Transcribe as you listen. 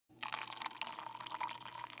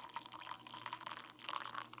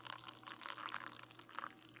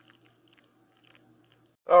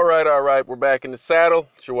All right. We're back in the saddle.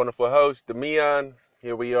 It's your wonderful host, Demian.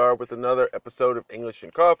 Here we are with another episode of English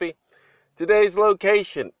and Coffee. Today's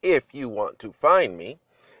location, if you want to find me,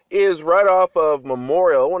 is right off of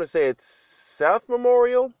Memorial. I want to say it's South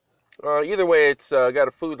Memorial. Either way, it's got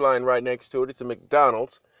a food line right next to it. It's a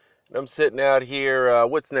McDonald's. And I'm sitting out here.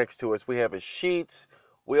 What's next to us? We have a Sheetz.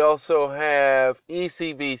 We also have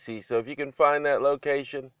ECVC. So if you can find that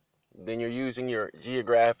location, then you're using your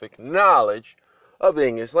geographic knowledge of the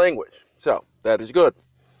English language. So that is good.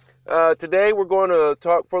 Today we're going to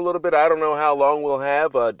talk for a little bit. I don't know how long we'll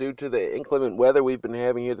have due to the inclement weather we've been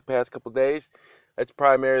having here the past couple of days. That's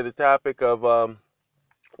primarily the topic of what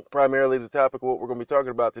we're going to be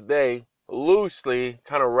talking about today. Loosely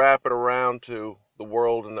kind of wrap it around to the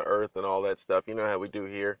world and the earth and all that stuff. You know how we do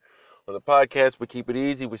here on the podcast. We keep it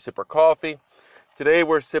easy. We sip our coffee. Today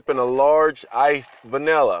we're sipping a large iced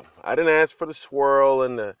vanilla. I didn't ask for the swirl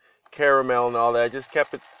and the caramel and all that. I just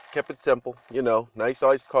kept it simple, nice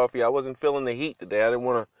iced coffee. I wasn't feeling the heat today. I didn't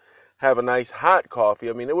want to have a nice hot coffee.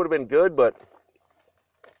 I mean, it would have been good, but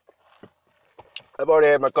I've already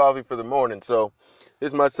had my coffee for the morning. So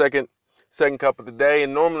this is my second cup of the day,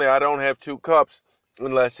 and normally I don't have two cups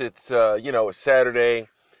unless it's a Saturday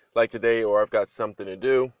like today, or I've got something to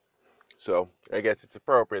do. So I guess it's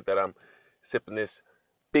appropriate that I'm sipping this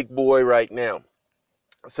big boy right now.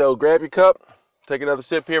 So grab your cup. Take another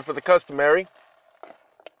sip here for the customary.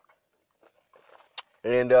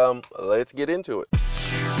 And let's get into it.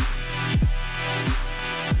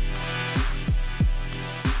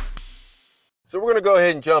 So we're going to go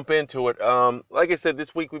ahead and jump into it. Like I said,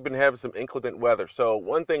 this week we've been having some inclement weather. So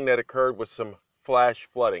one thing that occurred was some flash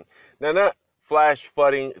flooding. Now, not flash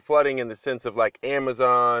flooding in the sense of like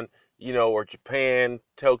Amazon, or Japan,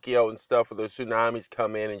 Tokyo and stuff, where those tsunamis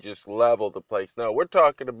come in and just level the place. No, we're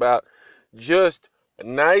talking about just a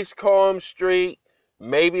nice calm street.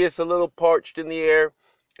 Maybe it's a little parched in the air,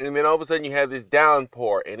 and then all of a sudden you have this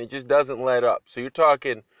downpour and it just doesn't let up. So you're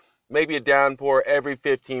talking maybe a downpour every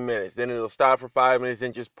 15 minutes. Then it'll stop for 5 minutes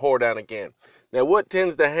and just pour down again. Now what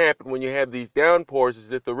tends to happen when you have these downpours is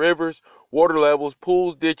that the rivers, water levels,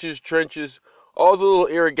 pools, ditches, trenches, all the little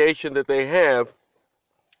irrigation that they have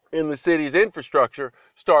in the city's infrastructure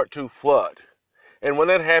start to flood. And when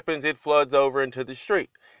that happens, it floods over into the street.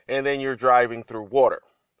 And then you're driving through water.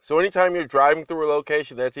 So anytime you're driving through a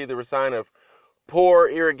location, that's either a sign of poor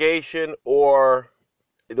irrigation or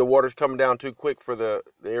the water's coming down too quick for the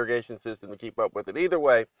irrigation system to keep up with it. Either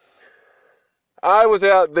way, I was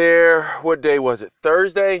out there, what day was it?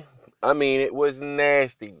 Thursday? I mean, it was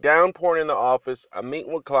nasty. Downpouring in the office. I'm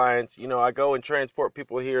meeting with clients. I go and transport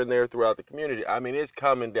people here and there throughout the community. I mean, it's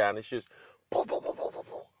coming down. It's just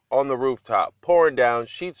on the rooftop, pouring down,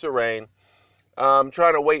 sheets of rain. I'm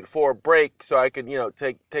trying to wait for a break so I could,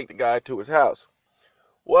 take the guy to his house.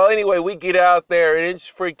 Well, anyway, we get out there and it's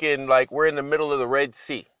freaking like we're in the middle of the Red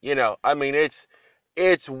Sea. I mean,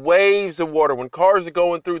 it's waves of water. When cars are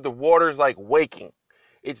going through, the water's like waking.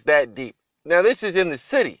 It's that deep. Now, this is in the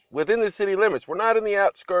city, within the city limits. We're not in the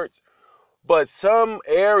outskirts, but some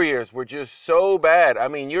areas were just so bad. I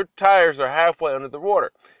mean, your tires are halfway under the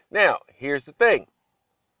water. Now, here's the thing.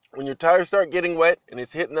 When your tires start getting wet and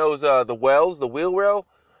it's hitting those the wheel well,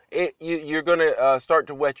 you're going to start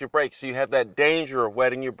to wet your brakes. So you have that danger of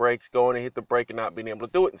wetting your brakes, going to hit the brake and not being able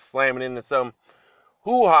to do it, and slamming into some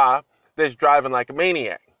hoo-ha that's driving like a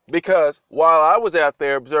maniac. Because while I was out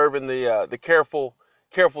there observing the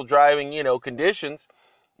careful driving, conditions,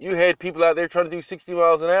 you had people out there trying to do 60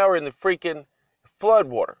 miles an hour in the freaking flood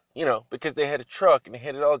water, because they had a truck and they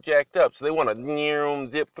had it all jacked up. So they want to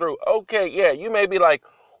zip through. Okay, yeah, you may be like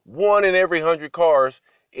one in every 100 cars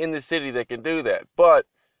in the city that can do that. But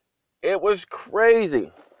it was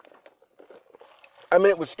crazy. I mean,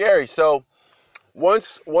 it was scary. So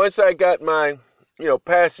once I got my,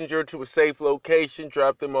 passenger to a safe location,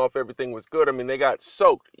 dropped them off, everything was good. I mean, they got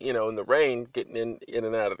soaked, in the rain, getting in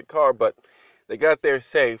and out of the car, but they got there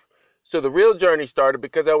safe. So the real journey started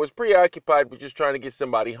because I was preoccupied with just trying to get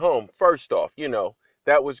somebody home. First off,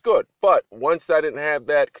 that was good. But once I didn't have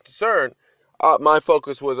that concern, my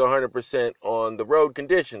focus was 100% on the road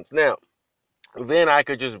conditions. Now, then I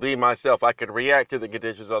could just be myself. I could react to the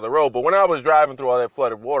conditions on the road. But when I was driving through all that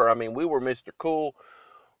flooded water, I mean, we were Mr. Cool.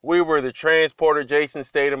 We were the transporter, Jason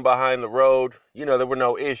Statham, behind the road. There were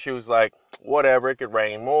no issues like, whatever, it could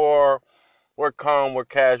rain more. We're calm, we're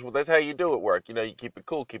casual. That's how you do it work. You keep it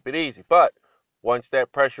cool, keep it easy. But once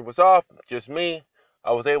that pressure was off, just me,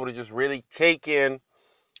 I was able to just really take in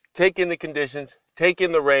the conditions, take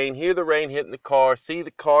in the rain, hear the rain hitting the car, see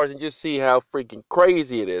the cars, and just see how freaking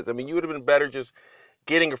crazy it is. I mean, you would have been better just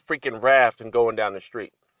getting a freaking raft and going down the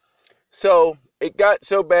street. So it got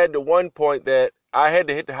so bad to one point that I had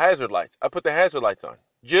to hit the hazard lights. I put the hazard lights on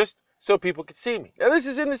just so people could see me. Now this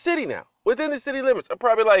is in the city now, within the city limits. I'm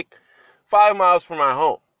probably like 5 miles from my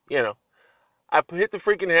home. You know, I hit the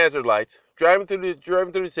freaking hazard lights, driving through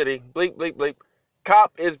the city. Bleep, bleep, bleep.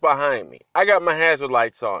 Cop is behind me. I got my hazard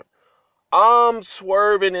lights on. I'm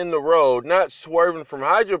swerving in the road, not swerving from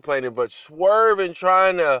hydroplaning, but swerving,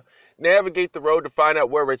 trying to navigate the road to find out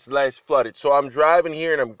where it's less flooded. So I'm driving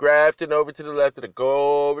here and I'm grafting over to the left and I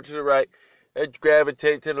go over to the right, and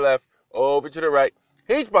gravitate to the left, over to the right.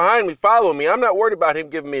 He's behind me, following me. I'm not worried about him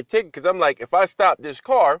giving me a ticket because I'm like, if I stop this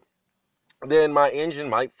car, then my engine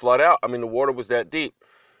might flood out. I mean, the water was that deep.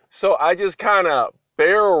 So I just kind of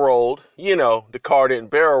barrel rolled. You know, the car didn't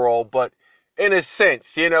barrel roll, but in a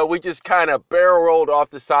sense, you know, we just kind of barrel rolled off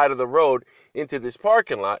the side of the road into this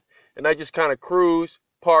parking lot. And I just kind of cruised,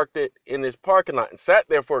 parked it in this parking lot and sat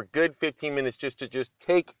there for a good 15 minutes just to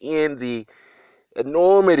take in the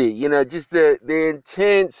enormity, you know, just the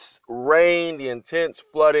intense rain, the intense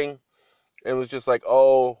flooding. It was just like,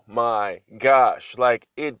 oh my gosh, like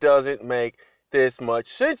it doesn't make this much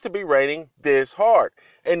sense to be raining this hard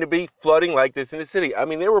and to be flooding like this in the city. I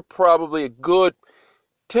mean, there were probably a good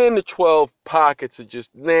 10 to 12 pockets of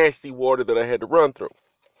just nasty water that I had to run through.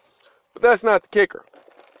 But that's not the kicker.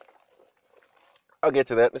 I'll get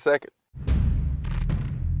to that in a second.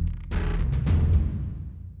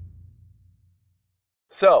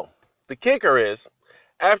 So, the kicker is,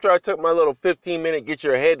 after I took my little 15-minute get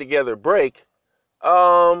your head together break,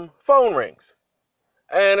 phone rings.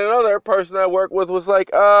 And another person I work with was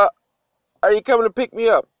like, are you coming to pick me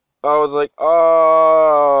up? I was like, oh.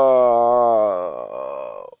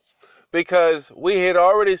 Because we had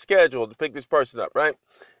already scheduled to pick this person up, right?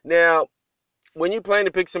 Now, when you plan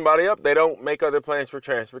to pick somebody up, they don't make other plans for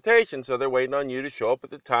transportation, so they're waiting on you to show up at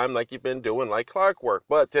the time like you've been doing, like clockwork.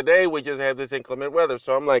 But today, we just had this inclement weather,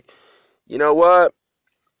 so I'm like, you know what?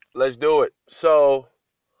 Let's do it. So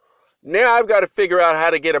now I've got to figure out how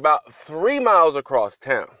to get about 3 miles across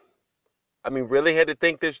town. I mean, really had to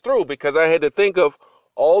think this through because I had to think of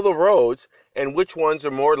all the roads and which ones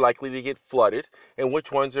are more likely to get flooded and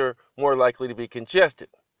which ones are more likely to be congested.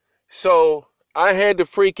 So I had to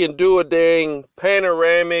freaking do a dang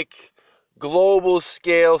panoramic, global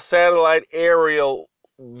scale, satellite aerial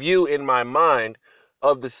view in my mind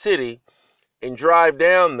of the city and drive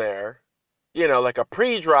down there, you know, like a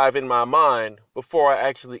pre-drive in my mind before I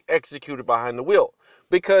actually executed behind the wheel.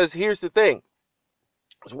 Because here's the thing.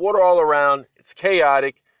 There's water all around. It's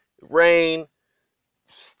chaotic. Rain,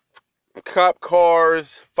 cop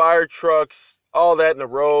cars, fire trucks, all that in the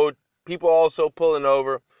road. People also pulling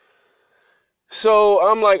over. So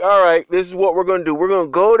I'm like, all right, this is what we're going to do. We're going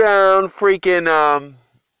to go down freaking,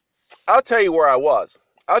 I'll tell you where I was.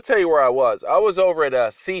 I was over at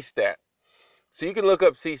CSTAT. So you can look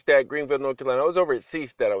up CSTAT, Greenville, North Carolina. I was over at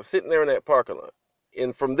CSTAT. I was sitting there in that parking lot.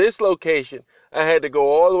 And from this location, I had to go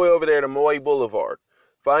all the way over there to Moy Boulevard.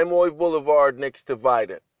 Find Moy Boulevard next to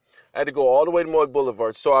Vida. I had to go all the way to Moy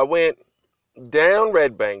Boulevard. So I went down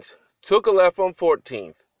Red Banks, took a left on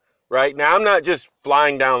 14th. Right? Now, I'm not just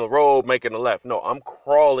flying down the road, making a left. No, I'm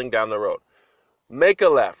crawling down the road. Make a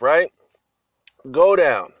left, right? Go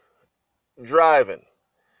down. Driving.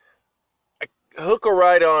 Hook a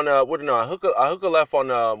right on, I hook a left on,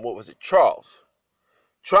 Charles.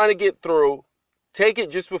 Trying to get through. Take it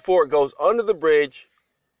just before it goes under the bridge.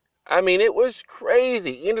 I mean, it was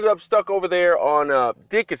crazy. Ended up stuck over there on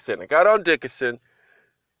Dickinson. I got on Dickinson.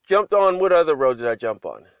 Jumped on, what other road did I jump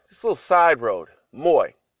on? This little side road.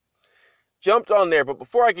 Moy. Jumped on there, but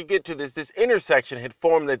before I could get to this intersection had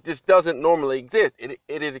formed that this doesn't normally exist.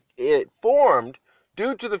 It formed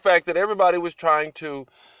due to the fact that everybody was trying to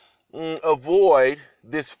avoid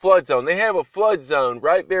this flood zone. They have a flood zone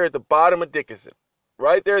right there at the bottom of Dickinson.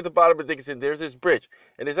 Right there at the bottom of Dickinson, there's this bridge,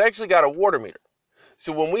 and it's actually got a water meter.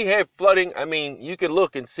 So when we have flooding, I mean, you can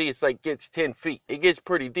look and see it's like gets 10 feet. It gets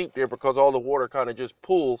pretty deep there because all the water kind of just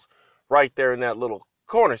pools right there in that little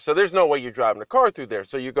corner. So there's no way you're driving a car through there.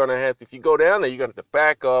 So you're going to have to, if you go down there, you're going to have to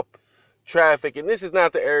back up traffic. And this is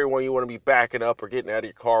not the area where you want to be backing up or getting out of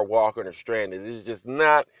your car, walking or stranded. This is just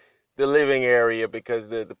not the living area because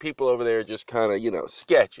the people over there are just kind of, you know,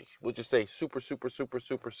 sketchy. We'll just say super, super, super,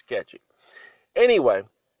 super sketchy. Anyway,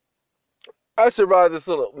 I survived this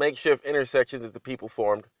little makeshift intersection that the people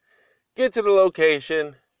formed. Get to the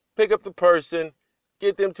location, pick up the person,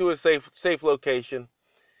 get them to a safe location.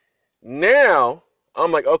 Now,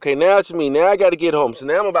 I'm like, okay, now it's me. Now I got to get home. So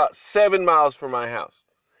now I'm about 7 miles from my house.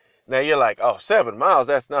 Now you're like, oh, 7 miles,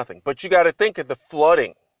 that's nothing. But you got to think of the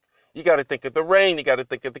flooding. You got to think of the rain. You got to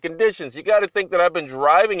think of the conditions. You got to think that I've been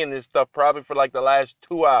driving in this stuff probably for like the last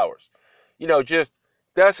 2 hours. Just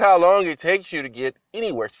that's how long it takes you to get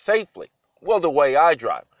anywhere safely. Well, the way I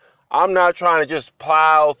drive, I'm not trying to just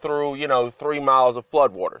plow through, 3 miles of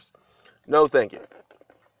floodwaters. No, thank you.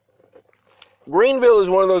 Greenville is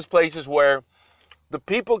one of those places where the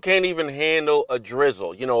people can't even handle a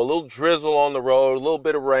drizzle. A little drizzle on the road, a little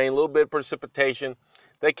bit of rain, a little bit of precipitation.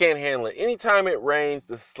 They can't handle it. Anytime it rains,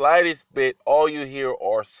 the slightest bit, all you hear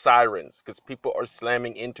are sirens because people are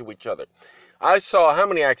slamming into each other. I saw how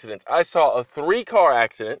many accidents? I saw a 3-car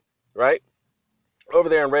accident, right? Over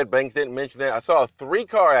there in Red Banks, didn't mention that. I saw a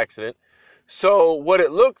 3-car accident. So what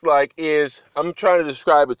it looked like is, I'm trying to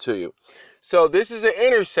describe it to you. So this is an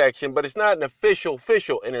intersection, but it's not an official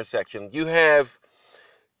intersection. You have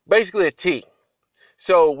basically a T.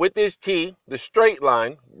 So with this T, the straight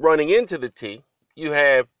line running into the T, you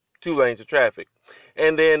have 2 lanes of traffic.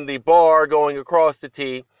 And then the bar going across the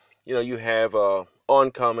T, you have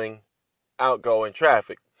oncoming, outgoing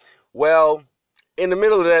traffic. Well, in the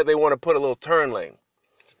middle of that, they want to put a little turn lane.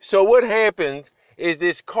 So what happened is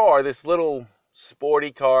this car, this little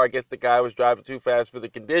sporty car, I guess the guy was driving too fast for the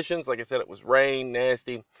conditions. Like I said, it was rain,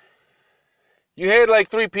 nasty. You had like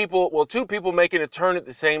 2 people making a turn at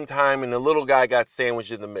the same time, and the little guy got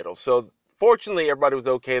sandwiched in the middle. So fortunately, everybody was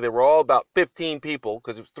okay. They were all about 15 people,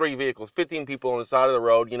 because it was 3 vehicles, 15 people on the side of the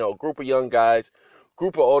road, a group of young guys,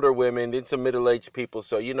 group of older women, then some middle-aged people.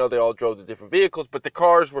 So, they all drove the different vehicles, but the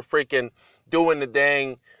cars were freaking doing the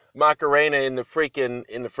dang Macarena in the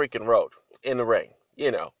freaking road, in the rain.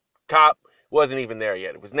 Cop wasn't even there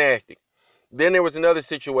yet. It was nasty. Then there was another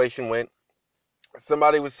situation when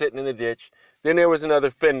somebody was sitting in the ditch. Then there was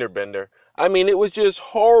another fender bender. I mean, it was just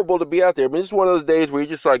horrible to be out there. I mean, it's one of those days where you're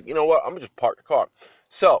just like, you know what, I'm going to just park the car.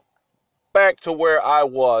 So, back to where I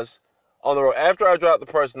was on the road. After I dropped the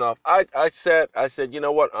person off, I said, you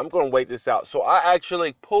know what, I'm going to wait this out. So, I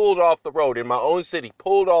actually pulled off the road in my own city,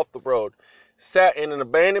 pulled off the road, sat in an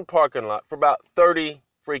abandoned parking lot for about 30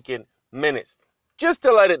 freaking minutes, just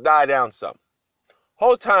to let it die down some.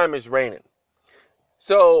 Whole time is raining.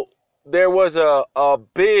 So, there was a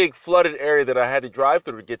big flooded area that I had to drive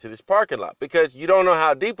through to get to this parking lot, because you don't know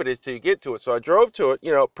how deep it is till you get to it. So I drove to it,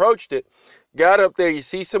 approached it, got up there, you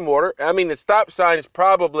see some water. I mean, the stop sign is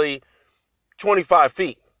probably 25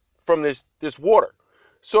 feet from this water.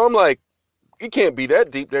 So I'm like, it can't be that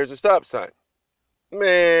deep. There's a stop sign.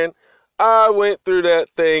 Man, I went through that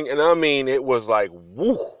thing, and I mean, it was like,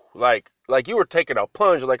 woo, like you were taking a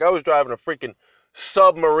plunge, like I was driving a freaking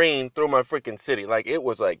submarine through my freaking city. Like, it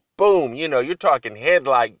was like boom, you're talking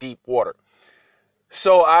headlight deep water.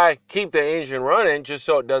 So I keep the engine running just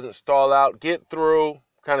so it doesn't stall out, get through,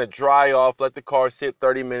 kind of dry off, let the car sit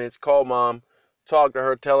 30 minutes, call mom, talk to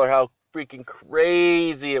her, tell her how freaking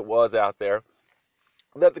crazy it was out there,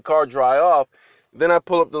 let the car dry off. Then I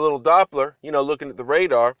pull up the little Doppler, looking at the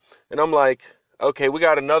radar, and I'm like, okay, we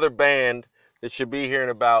got another band that should be here in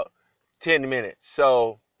about 10 minutes.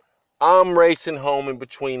 So I'm racing home in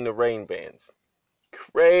between the rain bands.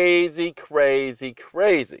 Crazy, crazy,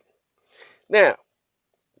 crazy. Now,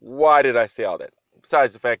 why did I say all that?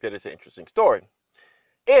 Besides the fact that it's an interesting story,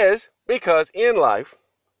 is because in life,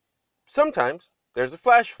 sometimes there's a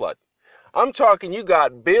flash flood. I'm talking, you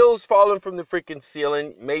got bills falling from the freaking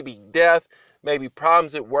ceiling, maybe death, maybe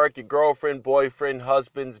problems at work, your girlfriend, boyfriend,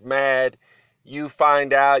 husband's mad, you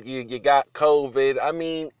find out you got COVID. I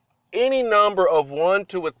mean, any number of 1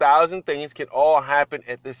 to 1,000 things can all happen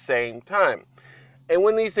at the same time. And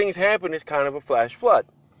when these things happen, it's kind of a flash flood.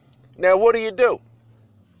 Now, what do?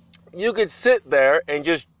 You could sit there and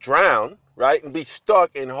just drown, right? And be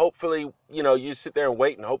stuck, and hopefully, you sit there and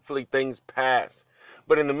wait, and hopefully things pass.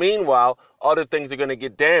 But in the meanwhile, other things are going to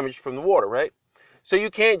get damaged from the water, right? So you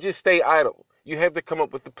can't just stay idle. You have to come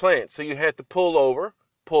up with a plan. So you have to pull over,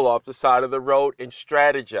 pull off the side of the road, and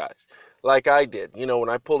strategize. Like I did. When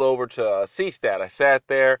I pulled over to CSTAT, I sat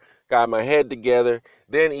there, got my head together.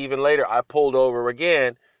 Then even later, I pulled over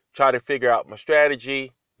again, try to figure out my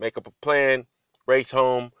strategy, make up a plan, race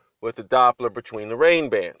home with the Doppler between the rain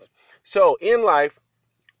bands. So in life,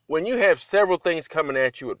 when you have several things coming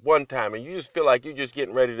at you at one time, and you just feel like you're just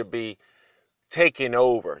getting ready to be taken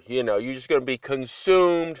over, you're just going to be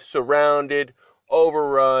consumed, surrounded,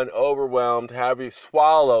 overrun, overwhelmed, however you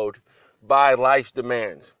swallowed by life's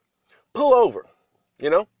demands. Pull over,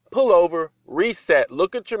 pull over, reset,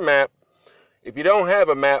 look at your map. If you don't have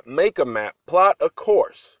a map, make a map, plot a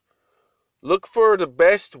course. Look for the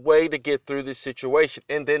best way to get through this situation,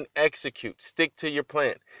 and then execute. Stick to your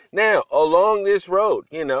plan. Now, along this road,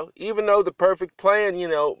 even though the perfect plan,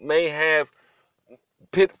 may have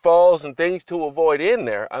pitfalls and things to avoid in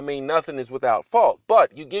there, I mean, nothing is without fault.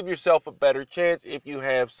 But you give yourself a better chance if you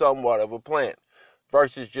have somewhat of a plan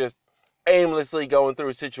versus just aimlessly going through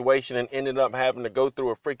a situation and ended up having to go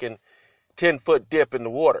through a freaking 10-foot dip in the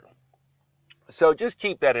water. So just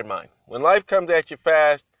keep that in mind. When life comes at you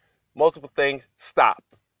fast, multiple things, stop.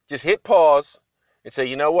 Just hit pause and say,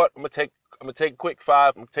 you know what? I'm gonna take a quick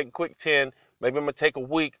 5, I'm gonna take a quick 10, maybe I'm gonna take a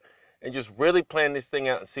week, and just really plan this thing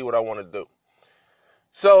out and see what I want to do.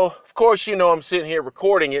 So, of course, you know I'm sitting here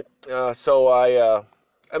recording it, so I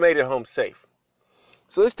made it home safe.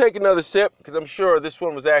 So let's take another sip, because I'm sure this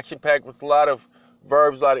one was action-packed with a lot of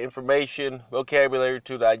verbs, a lot of information, vocabulary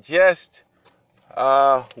to digest.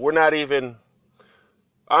 I'm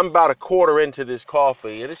about a quarter into this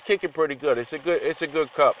coffee, and it's kicking pretty good. It's a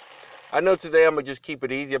good cup. I know today I'm gonna just keep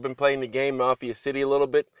it easy. I've been playing the game Mafia City a little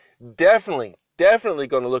bit. Definitely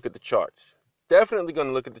gonna look at the charts. Definitely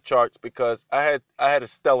gonna look at the charts because I had a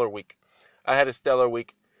stellar week.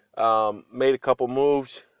 Made a couple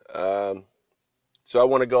moves. So I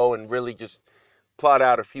want to go and really just plot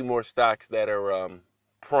out a few more stocks that are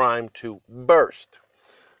primed to burst.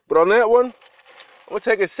 But on that one, I'm gonna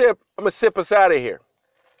take a sip. I'm gonna sip us out of here.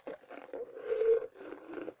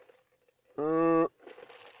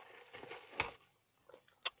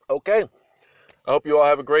 Okay. I hope you all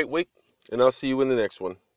have a great week, and I'll see you in the next one.